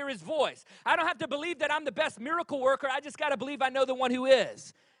I can hear his voice. I don't have to believe that I'm the best miracle worker. I just got to believe I know the one who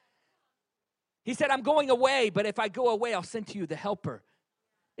is. He said, I'm going away, but if I go away, I'll send to you the helper.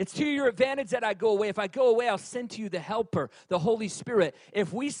 It's to your advantage that I go away. If I go away, I'll send to you the helper, the Holy Spirit.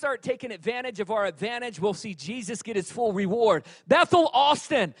 If we start taking advantage of our advantage, we'll see Jesus get his full reward. Bethel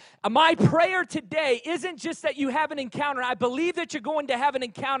Austin, my prayer today isn't just that you have an encounter. I believe that you're going to have an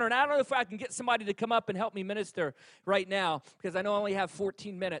encounter, and I don't know if I can get somebody to come up and help me minister right now because I know I only have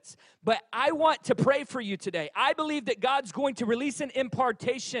 14 minutes. But I want to pray for you today. I believe that God's going to release an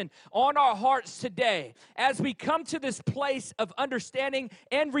impartation on our hearts today as we come to this place of understanding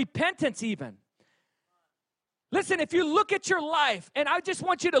and repentance even. Listen, if you look at your life, and I just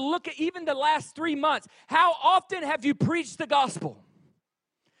want you to look at even the last 3 months, how often have you preached the gospel?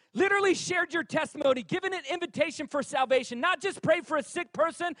 Literally shared your testimony, given an invitation for salvation, not just prayed for a sick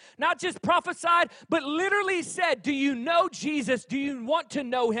person, not just prophesied, but literally said, do you know Jesus? Do you want to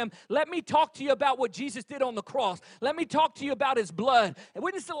know him? Let me talk to you about what Jesus did on the cross. Let me talk to you about his blood. And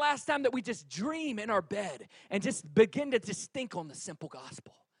when is the last time that we just dream in our bed and just begin to just think on the simple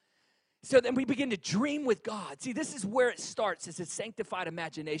gospel? So then we begin to dream with God. See, this is where it starts, is a sanctified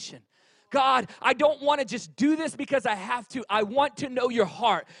imagination. God, I don't want to just do this because I have to. I want to know your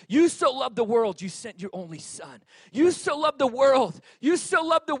heart. You so loved the world, you sent your only son. You so loved the world. You so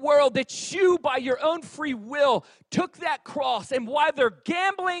loved the world that you, by your own free will, took that cross. And while they're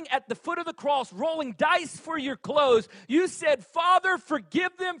gambling at the foot of the cross, rolling dice for your clothes, you said, Father,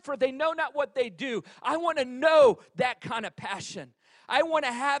 forgive them, for they know not what they do. I want to know that kind of passion. I want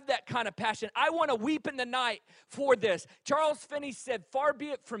to have that kind of passion. I want to weep in the night for this. Charles Finney said, far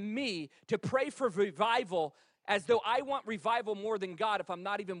be it from me to pray for revival as though I want revival more than God if I'm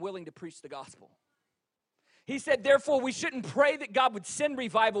not even willing to preach the gospel. He said, therefore, we shouldn't pray that God would send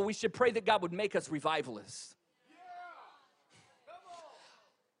revival. We should pray that God would make us revivalists.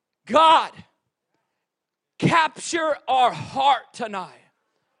 God, capture our heart tonight.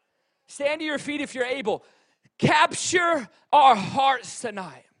 Stand to your feet if you're able. Capture our hearts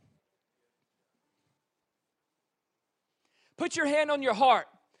tonight. Put your hand on your heart.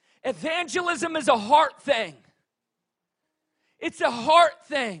 Evangelism is a heart thing. It's a heart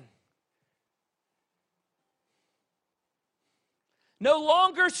thing. No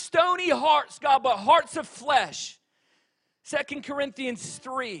longer stony hearts, God, but hearts of flesh. 2 Corinthians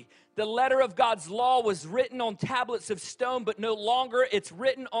 3, the letter of God's law was written on tablets of stone, but no longer it's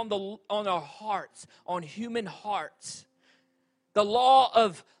written on our hearts, on human hearts. The law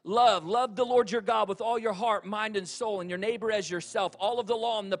of love. Love the Lord your God with all your heart, mind, and soul, and your neighbor as yourself. All of the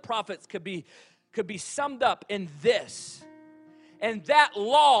law and the prophets could be summed up in this. And that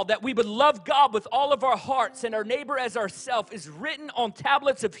law that we would love God with all of our hearts and our neighbor as ourselves is written on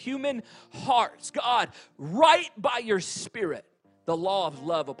tablets of human hearts. God, write by your Spirit the law of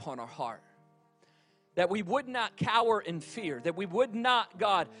love upon our heart. That we would not cower in fear. That we would not,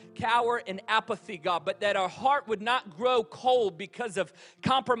 God, cower in apathy, God. But that our heart would not grow cold because of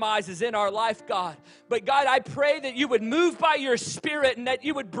compromises in our life, God. But God, I pray that you would move by your Spirit and that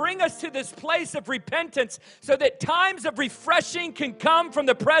you would bring us to this place of repentance so that times of refreshing can come from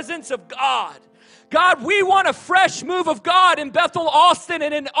the presence of God. God, we want a fresh move of God in Bethel, Austin,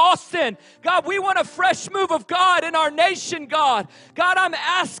 and in Austin. God, we want a fresh move of God in our nation, God. God, I'm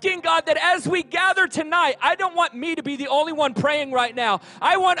asking, God, that as we gather tonight, I don't want me to be the only one praying right now.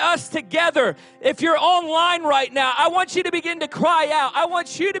 I want us together. If you're online right now, I want you to begin to cry out. I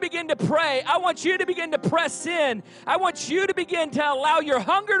want you to begin to pray. I want you to begin to press in. I want you to begin to allow your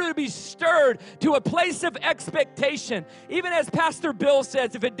hunger to be stirred to a place of expectation. Even as Pastor Bill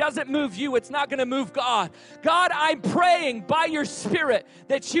says, if it doesn't move you, it's not going to move God. God, I'm praying by your Spirit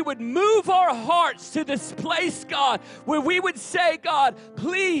that you would move our hearts to this place, God, where we would say, God,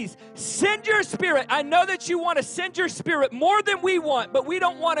 please send your Spirit. I know that you want to send your Spirit more than we want, but we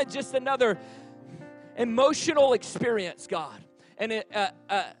don't want just another emotional experience, God. And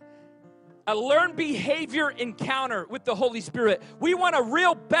a learned behavior encounter with the Holy Spirit. We want a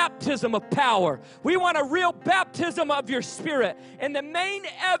real baptism of power. We want a real baptism of your Spirit. And the main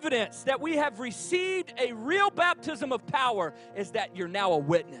evidence that we have received a real baptism of power is that you're now a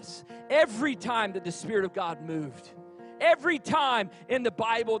witness. Every time that the Spirit of God moved, every time in the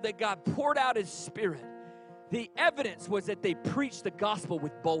Bible that God poured out His Spirit, the evidence was that they preached the gospel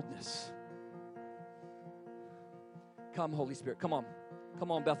with boldness. Come, Holy Spirit. Come on. Come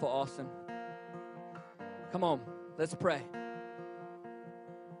on, Bethel, Austin. Come on, let's pray.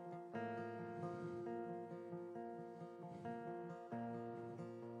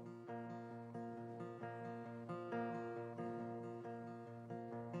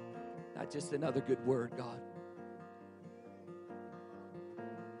 Not just another good word, God.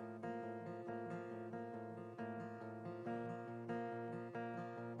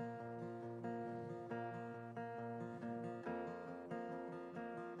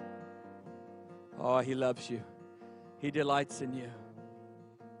 Oh, He loves you. He delights in you.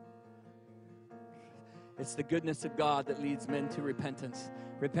 It's the goodness of God that leads men to repentance.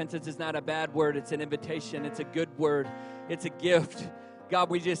 Repentance is not a bad word. It's an invitation. It's a good word. It's a gift. God,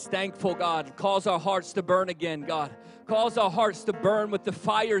 we just thankful, God. Cause our hearts to burn again, God. Cause our hearts to burn with the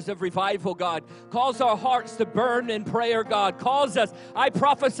fires of revival, God. Cause our hearts to burn in prayer, God. Cause us. I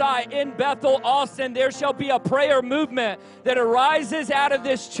prophesy in Bethel, Austin, there shall be a prayer movement that arises out of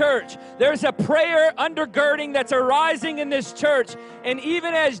this church. There's a prayer undergirding that's arising in this church. And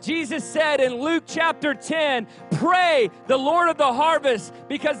even as Jesus said in Luke chapter 10, pray the Lord of the harvest,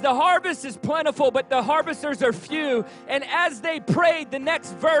 because the harvest is plentiful, but the harvesters are few. And as they prayed, the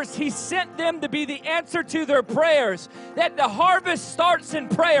next verse, He sent them to be the answer to their prayers. That the harvest starts in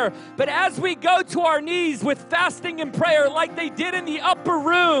prayer. But as we go to our knees with fasting and prayer like they did in the upper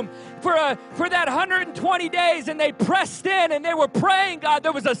room for that 120 days, and they pressed in and they were praying, God,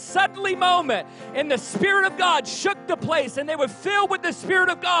 there was a suddenly moment and the Spirit of God shook the place and they were filled with the Spirit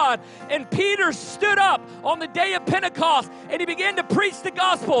of God. And Peter stood up on the day of Pentecost and he began to preach the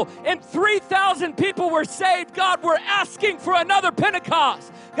gospel, and 3,000 people were saved. God, we're asking for another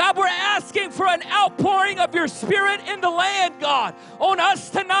Pentecost. God, we're asking for an outpouring of your Spirit in the land, God, on us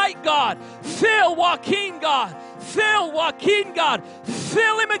tonight, God. Fill Joaquin, God. Fill Joaquin, God.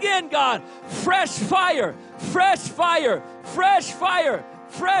 Fill him again, God. Fresh fire, fresh fire, fresh fire,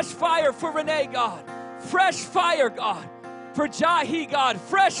 fresh fire for Renee, God. Fresh fire, God, for Jahi, God.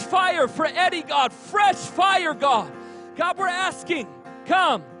 Fresh fire for Eddie, God. Fresh fire, God. God, we're asking.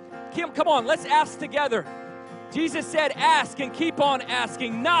 Come on, let's ask together. Jesus said, ask and keep on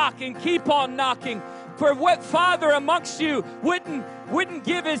asking, knock and keep on knocking. For what father amongst you wouldn't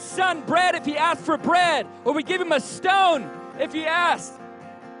give his son bread if he asked for bread, or would give him a stone if he asked?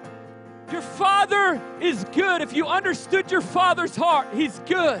 Your Father is good. If you understood your Father's heart, He's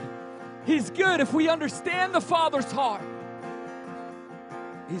good. He's good. If we understand the Father's heart,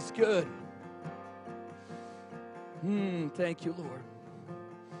 He's good. Thank you, Lord.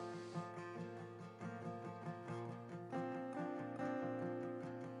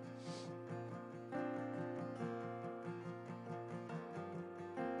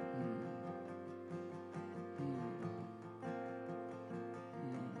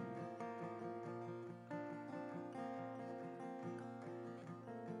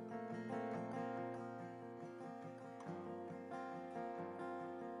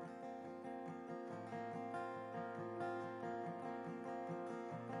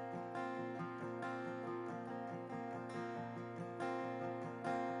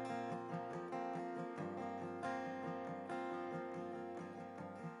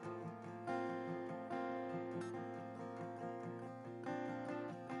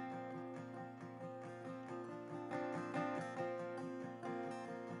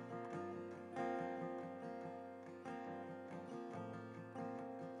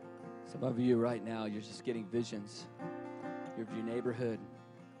 Some of you right now, you're just getting visions of your neighborhood,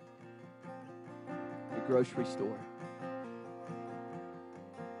 your grocery store.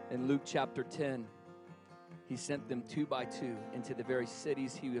 In Luke chapter 10, He sent them 2 by 2 into the very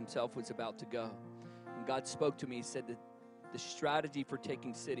cities He Himself was about to go. And God spoke to me. He said that the strategy for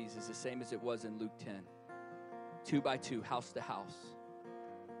taking cities is the same as it was in Luke 10. 2 by 2, house to house.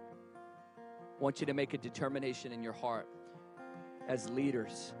 I want you to make a determination in your heart. As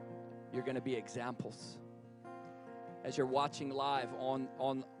leaders, you're going to be examples. As you're watching live on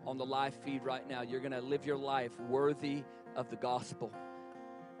the live feed right now, you're going to live your life worthy of the gospel.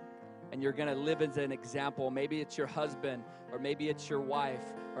 And you're going to live as an example. Maybe it's your husband, or maybe it's your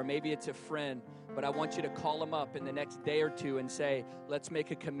wife, or maybe it's a friend. But I want you to call them up in the next day or two and say, let's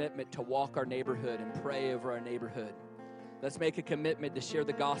make a commitment to walk our neighborhood and pray over our neighborhood. Let's make a commitment to share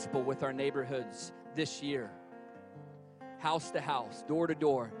the gospel with our neighborhoods this year. House to house, door to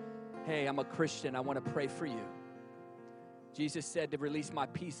door. Hey, I'm a Christian. I want to pray for you. Jesus said to release my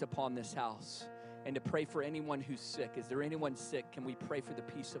peace upon this house and to pray for anyone who's sick. Is there anyone sick? Can we pray for the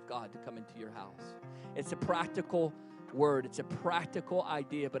peace of God to come into your house? It's a practical word. It's a practical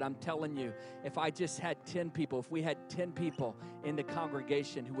idea, but I'm telling you, if I just had 10 people, if we had 10 people in the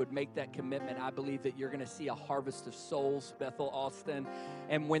congregation who would make that commitment, I believe that you're going to see a harvest of souls, Bethel, Austin.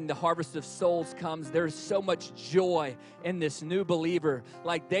 And when the harvest of souls comes, there's so much joy in this new believer.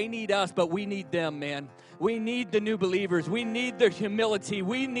 Like, they need us, but we need them, man. We need the new believers. We need the humility.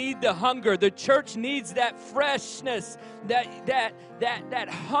 We need the hunger. The church needs that freshness, that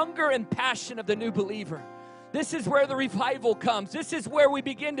hunger and passion of the new believer. This is where the revival comes. This is where we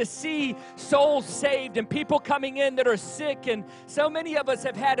begin to see souls saved and people coming in that are sick. And so many of us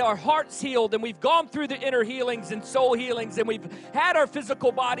have had our hearts healed, and we've gone through the inner healings and soul healings, and we've had our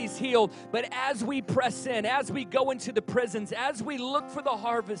physical bodies healed. But as we press in, as we go into the prisons, as we look for the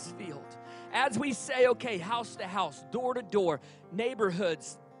harvest field, as we say, okay, house to house, door to door,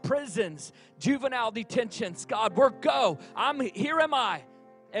 neighborhoods, prisons, juvenile detentions, God, here am I,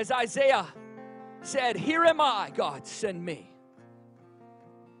 as Isaiah said, here am I, God, send me.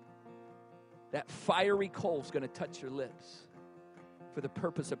 That fiery coal is going to touch your lips for the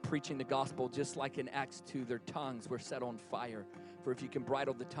purpose of preaching the gospel, just like in Acts 2, their tongues were set on fire. For if you can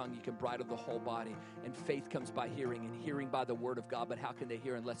bridle the tongue, you can bridle the whole body. And faith comes by hearing, and hearing by the word of God. But how can they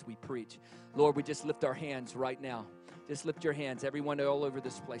hear unless we preach? Lord, we just lift our hands right now. Just lift your hands, everyone all over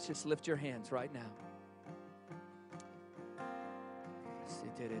this place. Just lift your hands right now.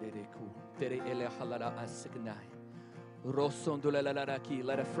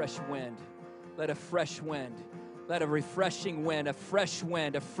 Let a fresh wind, let a fresh wind, let a refreshing wind, a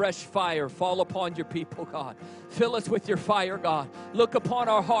fresh fire fall upon your people, God. Fill us with your fire, God. Look upon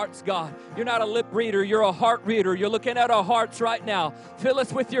our hearts, God. You're not a lip reader, you're a heart reader. You're looking at our hearts right now. Fill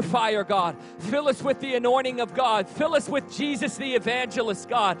us with your fire, God. Fill us with the anointing of God. Fill us with Jesus the evangelist,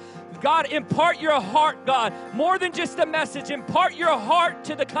 God. God, impart your heart, God, more than just a message. Impart your heart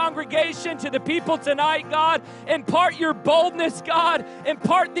to the congregation, to the people tonight, God. Impart your boldness, God.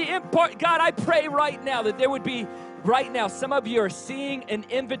 God, I pray right now that there would be, right now, some of you are seeing an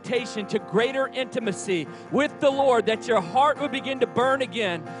invitation to greater intimacy with the Lord, that your heart would begin to burn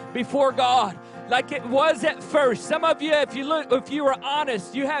again before God like it was at first. Some of you, if you were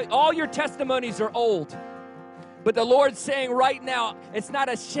honest, you have all your testimonies are old. But the Lord's saying right now, it's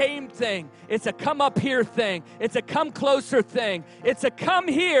not a shame thing. It's a come up here thing. It's a come closer thing. It's a come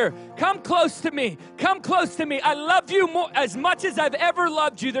here. Come close to me. Come close to me. I love you more, as much as I've ever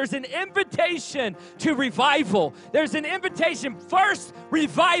loved you. There's an invitation to revival. There's an invitation. First,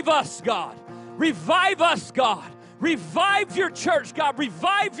 revive us, God. Revive us, God. Revive your church, God.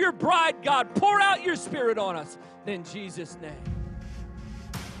 Revive your bride, God. Pour out your Spirit on us. In Jesus' name.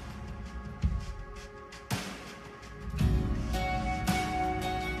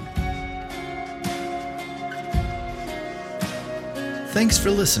 Thanks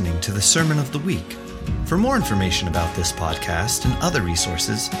for listening to the Sermon of the Week. For more information about this podcast and other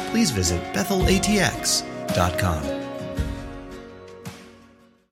resources, please visit bethelatx.com.